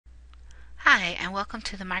Hi, and welcome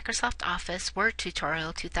to the Microsoft Office Word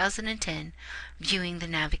Tutorial 2010, Viewing the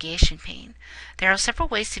Navigation Pane. There are several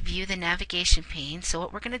ways to view the navigation pane, so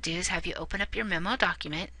what we're going to do is have you open up your memo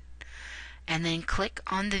document and then click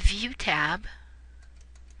on the View tab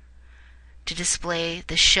to display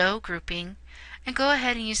the Show grouping, and go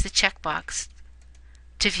ahead and use the checkbox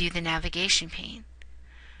to view the navigation pane.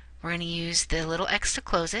 We're going to use the little X to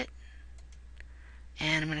close it,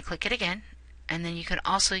 and I'm going to click it again. And then you can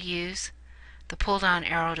also use the pull down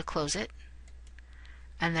arrow to close it,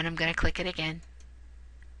 and then I'm going to click it again.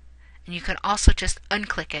 And you can also just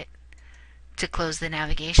unclick it to close the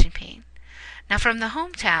navigation pane. Now from the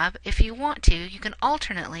Home tab, if you want to, you can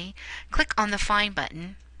alternately click on the Find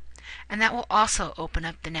button, and that will also open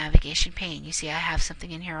up the navigation pane. You see I have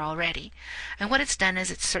something in here already, and what it's done is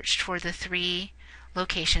it's searched for the three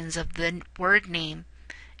locations of the word name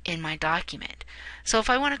in my document. So if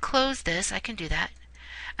I want to close this, I can do that,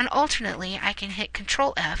 and alternately I can hit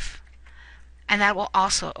Control F, and that will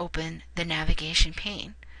also open the navigation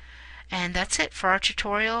pane. And that's it for our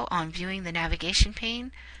tutorial on viewing the navigation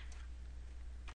pane.